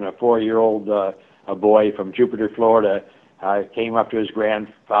grandchildren, a 4-year-old a boy from Jupiter, Florida, came up to his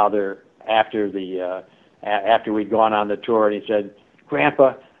grandfather after we'd gone on the tour, and he said,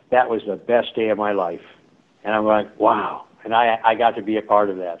 "Grandpa, that was the best day of my life." And I'm like, wow. And I got to be a part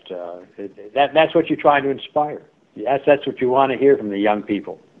of that. That's what you're trying to inspire. That's what you want to hear from the young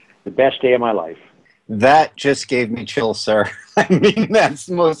people. The best day of my life. That just gave me chills, sir. I mean, that's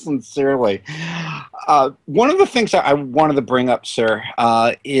most sincerely. One of the things that I wanted to bring up, sir,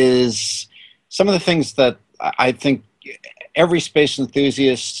 is some of the things that I think every space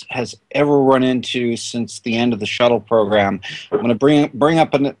enthusiast has ever run into since the end of the shuttle program. I'm going to bring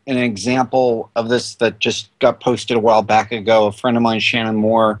up an example of this that just got posted a while back ago. A friend of mine, Shannon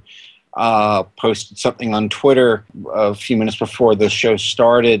Moore, posted something on Twitter a few minutes before the show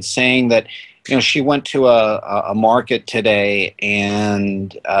started, saying that she went to a market today,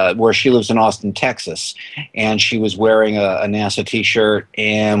 and where she lives in Austin, Texas, and she was wearing a NASA T-shirt,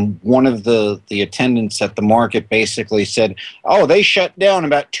 and one of the attendants at the market basically said, "Oh, they shut down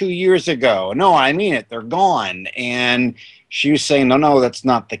about 2 years ago." "No, I mean it, they're gone." And she was saying, no, that's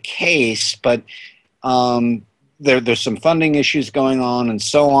not the case, but there's some funding issues going on and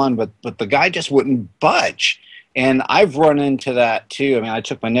so on, but the guy just wouldn't budge. And I've run into that too. I mean, I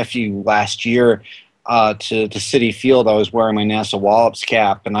took my nephew last year to Citi Field. I was wearing my NASA Wallops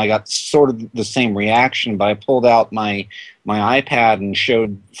cap, and I got sort of the same reaction, but I pulled out my iPad and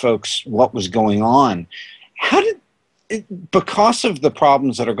showed folks what was going on. Because of the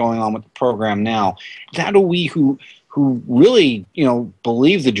problems that are going on with the program now, how do we who really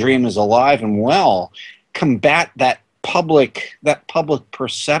believe the dream is alive and well combat that public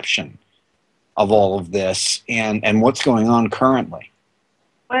perception of all of this and what's going on currently?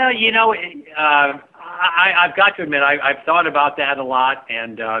 Well, I've got to admit, I've thought about that a lot,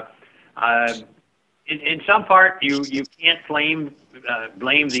 and in some part, you can't blame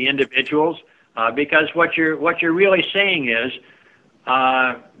the individuals because what you're really saying is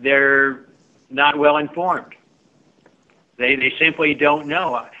they're not well informed. They simply don't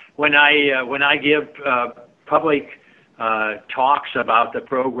know. When I give public talks about the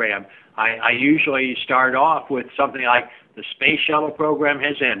program, I usually start off with something like, the Space Shuttle program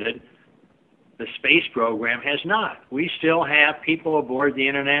has ended. The space program has not. We still have people aboard the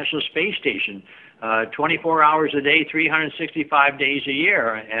International Space Station 24 hours a day, 365 days a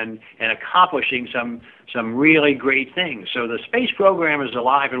year, and accomplishing some really great things. So the space program is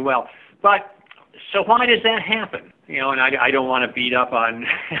alive and well. But so why does that happen? You know, and I don't want to beat up on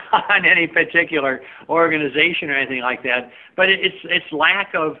on any particular organization or anything like that, but it's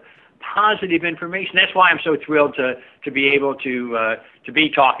lack of positive information. That's why I'm so thrilled to be able to be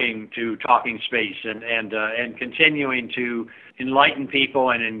talking space and continuing to enlighten people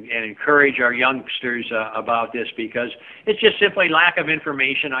and encourage our youngsters about this, because it's just simply lack of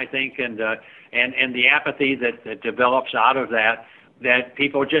information, I think, and the apathy that develops out of that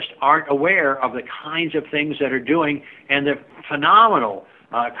people just aren't aware of the kinds of things that are doing and the phenomenal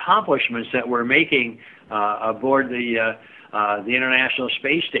accomplishments that we're making aboard the International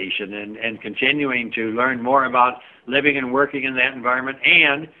Space Station, and continuing to learn more about living and working in that environment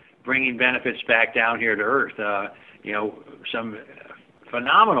and bringing benefits back down here to Earth. You know, some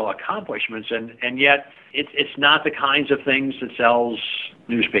phenomenal accomplishments, and yet it's not the kinds of things that sells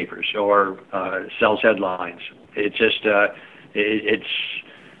newspapers or sells headlines. It's just it's,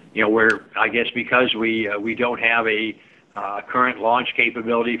 you know, we're, I guess because we don't have a current launch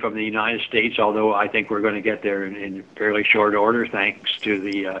capability from the United States, although I think we're going to get there in fairly short order thanks to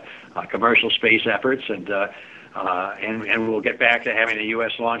the commercial space efforts, and we'll get back to having a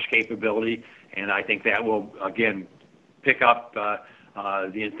U.S. launch capability, and I think that will again pick up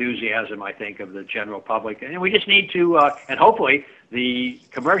the enthusiasm, I think, of the general public. And we just need to, and hopefully the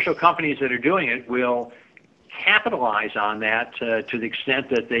commercial companies that are doing it will capitalize on that to the extent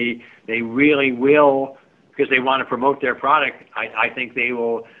that they really will, because they want to promote their product. I think they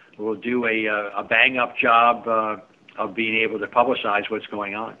will do a bang-up job of being able to publicize what's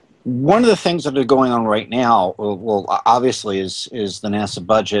going on. One of the things that are going on right now, well, obviously, is the NASA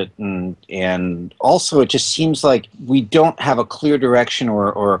budget, and also it just seems like we don't have a clear direction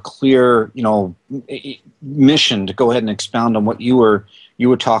or a clear, you know, mission to go ahead and expound on what you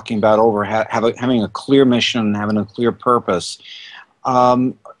were talking about over having a clear mission and having a clear purpose.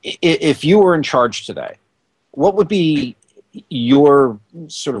 If you were in charge today, what would be your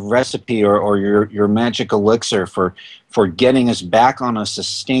sort of recipe or your magic elixir for getting us back on a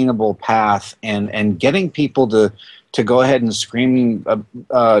sustainable path and getting people to go ahead and scream,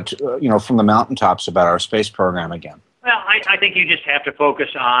 you know, from the mountaintops about our space program again? Well, I think you just have to focus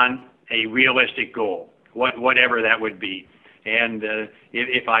on a realistic goal, whatever that would be. And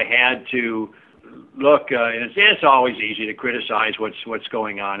if I had to look, and it's always easy to criticize what's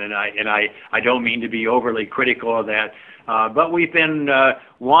going on, and I don't mean to be overly critical of that, but we've been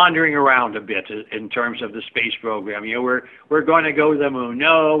wandering around a bit in terms of the space program. You know, we're going to go to the moon.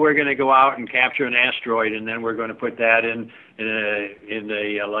 No, we're going to go out and capture an asteroid, and then we're going to put that in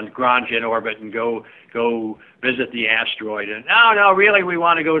the Lagrangian orbit and go visit the asteroid. And no, really, we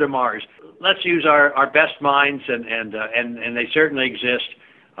want to go to Mars. Let's use our best minds, and they certainly exist.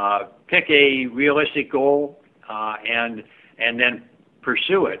 Pick a realistic goal and then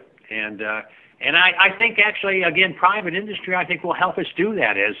pursue it. And I think actually, again, private industry, I think, will help us do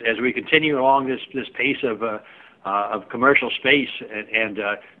that as we continue along this pace of commercial space and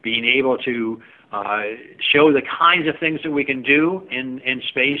being able to show the kinds of things that we can do in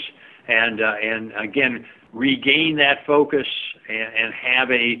space, and again regain that focus and have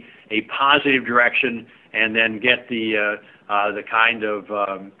a positive direction, and then get the kind of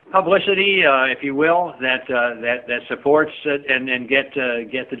publicity, if you will, that supports it, and get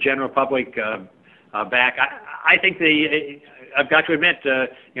the general public back. I think I've got to admit, you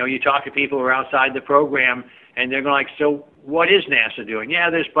know, you talk to people who are outside the program, and they're going like, so what is NASA doing? Yeah,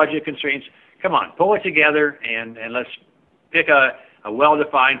 there's budget constraints. Come on, pull it together, and let's pick a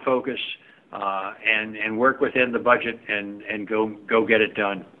well-defined focus and work within the budget and go get it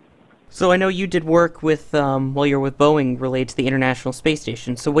done. So I know you did work with, while you're with Boeing, related to the International Space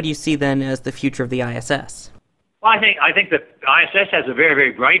Station. So what do you see then as the future of the ISS? Well, I think the ISS has a very,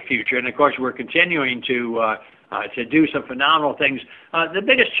 very bright future, and of course we're continuing to do some phenomenal things. The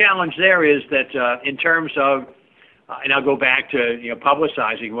biggest challenge there is that in terms of, and I'll go back to, you know,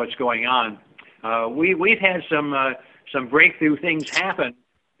 publicizing what's going on. We've had some breakthrough things happen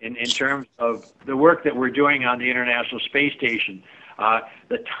in terms of the work that we're doing on the International Space Station.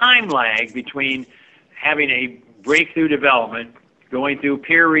 The time lag between having a breakthrough development, going through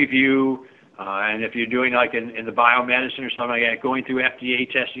peer review, and if you're doing like in the biomedicine or something like that, going through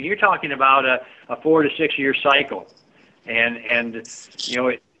FDA testing, you're talking about a 4 to 6 year cycle, and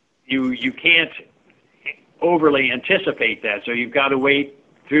you can't overly anticipate that. So you've got to wait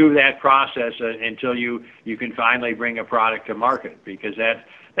through that process until you can finally bring a product to market, because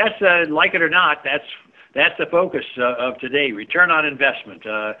that's like it or not, that's the focus of today. Return on investment.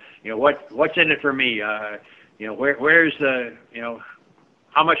 What's in it for me? Where's the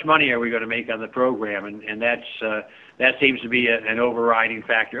how much money are we going to make on the program? And that seems to be an overriding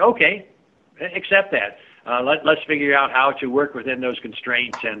factor. Okay, accept that. Let's figure out how to work within those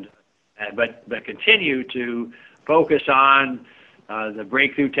constraints, but continue to focus on the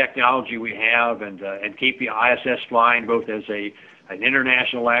breakthrough technology we have, and keep the ISS flying both as an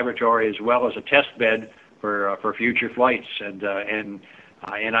international laboratory as well as a test bed for future flights. And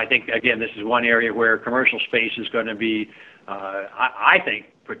I think, again, this is one area where commercial space is going to be, I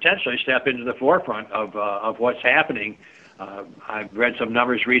think, potentially step into the forefront of what's happening. I've read some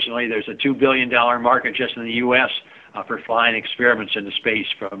numbers recently. There's a $2 billion market just in the U.S. For flying experiments into space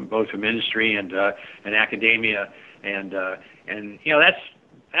from industry and academia, and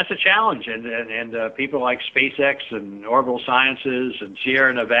that's a challenge. And people like SpaceX and Orbital Sciences and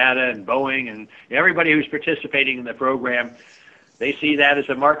Sierra Nevada and Boeing and everybody who's participating in the program, they see that as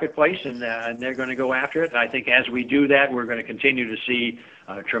a marketplace, and they're going to go after it. I think as we do that, we're going to continue to see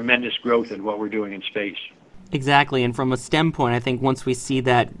tremendous growth in what we're doing in space. Exactly, and from a STEM point, I think once we see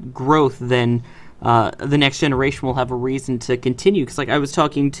that growth, then the next generation will have a reason to continue. Because, like, I was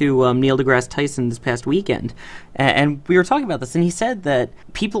talking to Neil deGrasse Tyson this past weekend, and we were talking about this, and he said that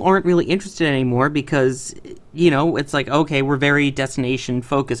people aren't really interested anymore because, it's like, okay, we're very destination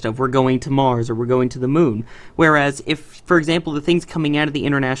focused of we're going to Mars or we're going to the moon. Whereas if, for example, the things coming out of the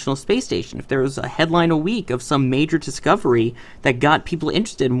International Space Station, if there was a headline a week of some major discovery that got people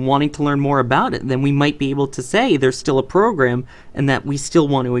interested in wanting to learn more about it, then we might be able to say there's still a program and that we still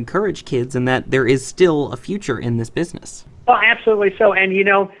want to encourage kids and that there is still a future in this business. Well, absolutely so. And,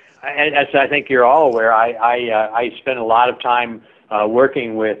 as I think you're all aware, I spend a lot of time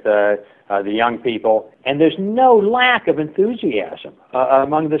working with the young people, and there's no lack of enthusiasm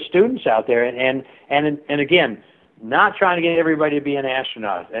among the students out there. And again, not trying to get everybody to be an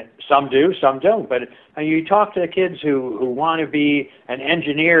astronaut. Some do, some don't. But you talk to the kids who want to be an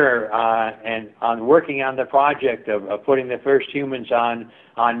engineer and on working on the project of putting the first humans on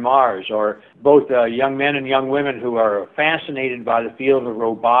Mars, or both young men and young women who are fascinated by the field of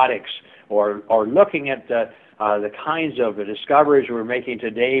robotics, or looking at the kinds of discoveries we're making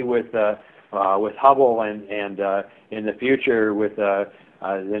today with Hubble and in the future with the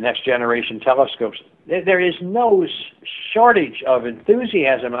next generation telescopes. There is no shortage of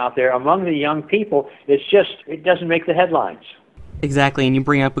enthusiasm out there among the young people. It's just, it doesn't make the headlines. Exactly, and you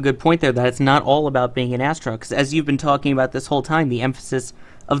bring up a good point there, that it's not all about being an astronaut, because as you've been talking about this whole time, the emphasis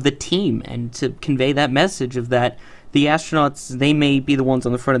of the team, and to convey that message of that the astronauts, they may be the ones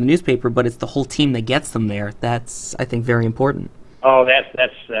on the front of the newspaper, but it's the whole team that gets them there. That's, I think, very important. Oh,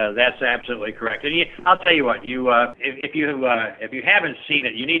 that's absolutely correct. And I'll tell you what, if you haven't seen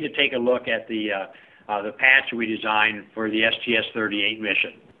it, you need to take a look at the patch we designed for the STS-38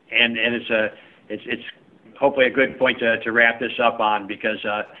 mission, and it's hopefully a good point to wrap this up on, because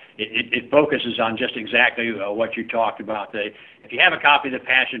it focuses on just exactly what you talked about. If you have a copy of the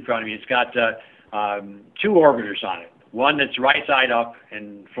patch in front of you, it's got 2 orbiters on it. One that's right side up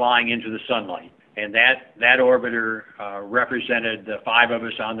and flying into the sunlight, and that orbiter represented the 5 of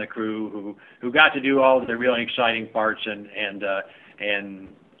us on the crew who got to do all of the really exciting parts and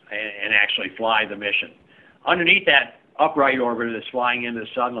actually fly the mission. Underneath that upright orbiter that's flying into the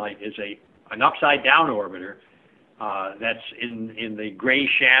sunlight is an upside down orbiter that's in the gray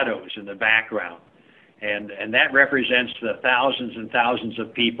shadows in the background, and that represents the thousands and thousands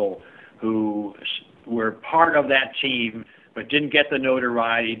of people who were part of that team but didn't get the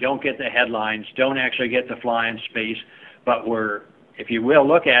notoriety, don't get the headlines, don't actually get to fly in space, but were, if you will,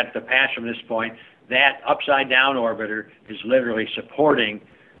 look at the patch from this point, that upside down orbiter is literally supporting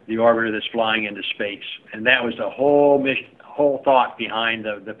the orbiter that's flying into space. And that was the whole thought behind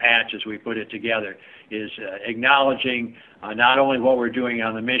the patch as we put it together, is acknowledging not only what we're doing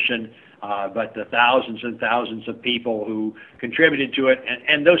on the mission, but the thousands and thousands of people who contributed to it.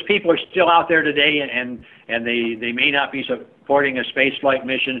 And those people are still out there today, and they may not be supporting a spaceflight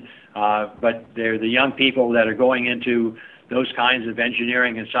mission, but they're the young people that are going into those kinds of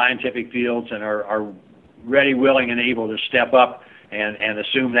engineering and scientific fields and are ready, willing, and able to step up and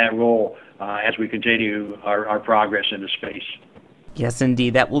assume that role as we continue our progress into space. Yes,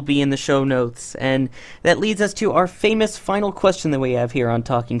 indeed. That will be in the show notes. And that leads us to our famous final question that we have here on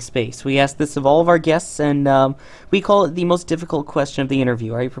Talking Space. We ask this of all of our guests, and we call it the most difficult question of the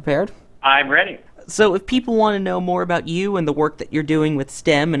interview. Are you prepared? I'm ready. So if people want to know more about you and the work that you're doing with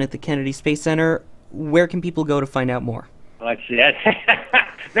STEM and at the Kennedy Space Center, where can people go to find out more? Let's see.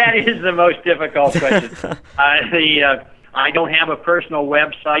 That is the most difficult question. I don't have a personal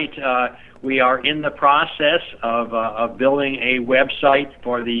website. We are in the process of building a website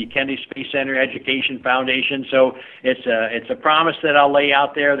for the Kennedy Space Center Education Foundation. So it's a promise that I'll lay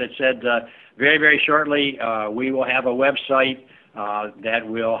out there that said very, very shortly we will have a website that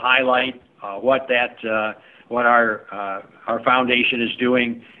will highlight what our foundation is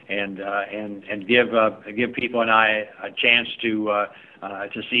doing and give people and I a chance to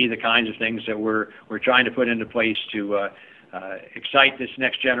see the kinds of things that we're trying to put into place to excite this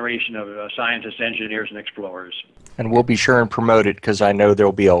next generation of scientists, engineers, and explorers. And we'll be sure and promote it because I know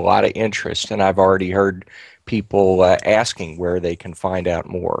there'll be a lot of interest, and I've already heard people asking where they can find out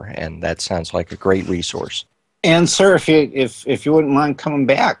more, and that sounds like a great resource. And sir, if you wouldn't mind coming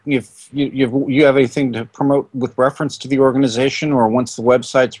back, if you have anything to promote with reference to the organization, or once the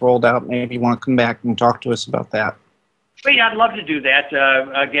website's rolled out, maybe you want to come back and talk to us about that. Well, yeah, I'd love to do that.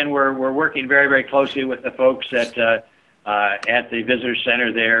 Again, we're working very, very closely with the folks at the visitor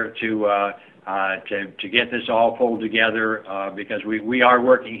center there to get this all pulled together because we are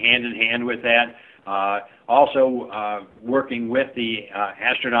working hand in hand with that. Also working with the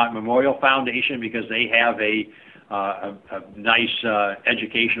Astronaut Memorial Foundation because they have a nice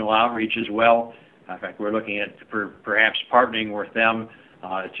educational outreach as well. In fact, we're looking at perhaps partnering with them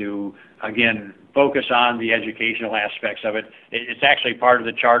to, again, focus on the educational aspects of it. It's actually part of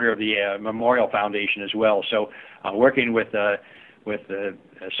the charter of the Memorial Foundation as well. So working with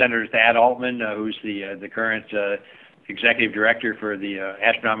Senator Thad Altman, who's the current executive director for the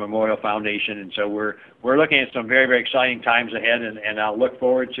Astronaut Memorial Foundation, and so we're looking at some very, very exciting times ahead, and I'll look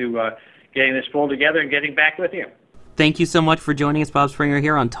forward to getting this pulled together and getting back with you. Thank you so much for joining us, Bob Springer,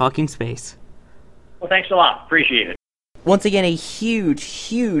 here on Talking Space. Well, thanks a lot. Appreciate it. Once again, a huge,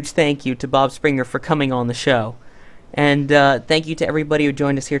 huge thank you to Bob Springer for coming on the show. And thank you to everybody who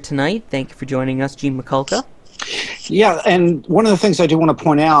joined us here tonight. Thank you for joining us, Gene McCulka. Yeah, and one of the things I do want to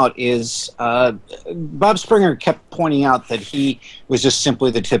point out is Bob Springer kept pointing out that he was just simply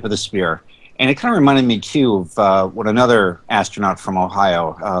the tip of the spear. And it kind of reminded me, too, of what another astronaut from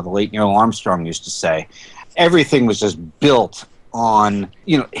Ohio, the late Neil Armstrong, used to say. Everything was just built on,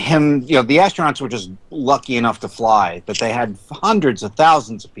 him. The astronauts were just lucky enough to fly, but they had hundreds of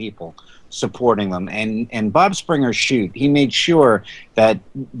thousands of people supporting them. And Bob Springer's shoot, he made sure that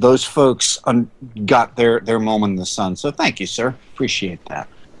those folks got their moment in the sun. So thank you, sir. Appreciate that.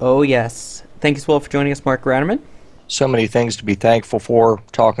 Oh, yes. Thank you as well for joining us, Mark Ratterman. So many things to be thankful for,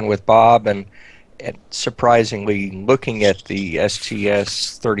 talking with Bob, and surprisingly looking at the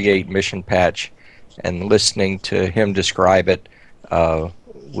STS-38 mission patch and listening to him describe it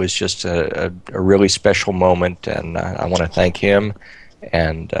was just a really special moment, and I want to thank him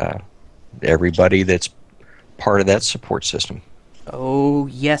and everybody that's part of that support system. Oh,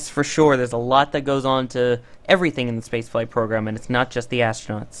 yes, for sure. There's a lot that goes on to everything in the spaceflight program, and it's not just the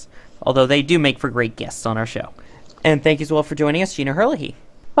astronauts, although they do make for great guests on our show. And thank you as well for joining us, Gina Herlihy.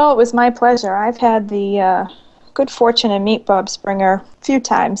 Well, it was my pleasure. I've had the good fortune to meet Bob Springer a few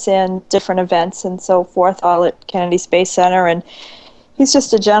times in different events and so forth, all at Kennedy Space Center, and he's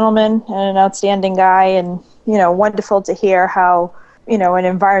just a gentleman and an outstanding guy, and, wonderful to hear how, an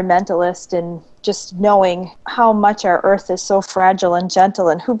environmentalist, and just knowing how much our Earth is so fragile and gentle,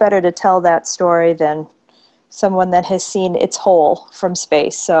 and who better to tell that story than someone that has seen its whole from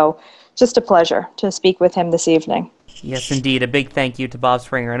space. So just a pleasure to speak with him this evening. Yes, indeed. A big thank you to Bob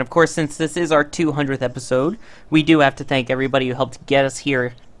Springer. And of course, since this is our 200th episode, we do have to thank everybody who helped get us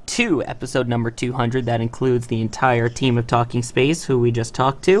here to episode number 200. That includes the entire team of Talking Space, who we just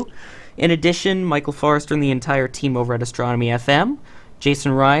talked to. In addition, Michael Forrester and the entire team over at Astronomy FM,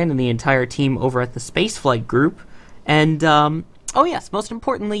 Jason Ryan and the entire team over at the Spaceflight Group, and, oh yes, most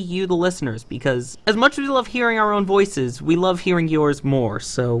importantly, you, the listeners, because as much as we love hearing our own voices, we love hearing yours more.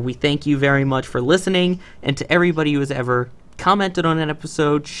 So we thank you very much for listening, and to everybody who has ever commented on an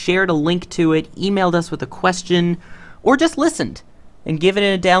episode, shared a link to it, emailed us with a question, or just listened and given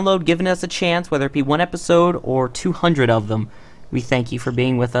it a download, given us a chance, whether it be one episode or 200 of them. We thank you for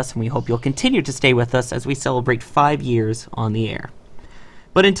being with us, and we hope you'll continue to stay with us as we celebrate 5 years on the air.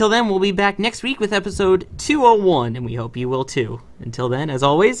 But until then, we'll be back next week with episode 201, and we hope you will too. Until then, as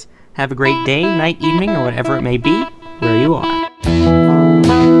always, have a great day, night, evening, or whatever it may be, where you are. Bye.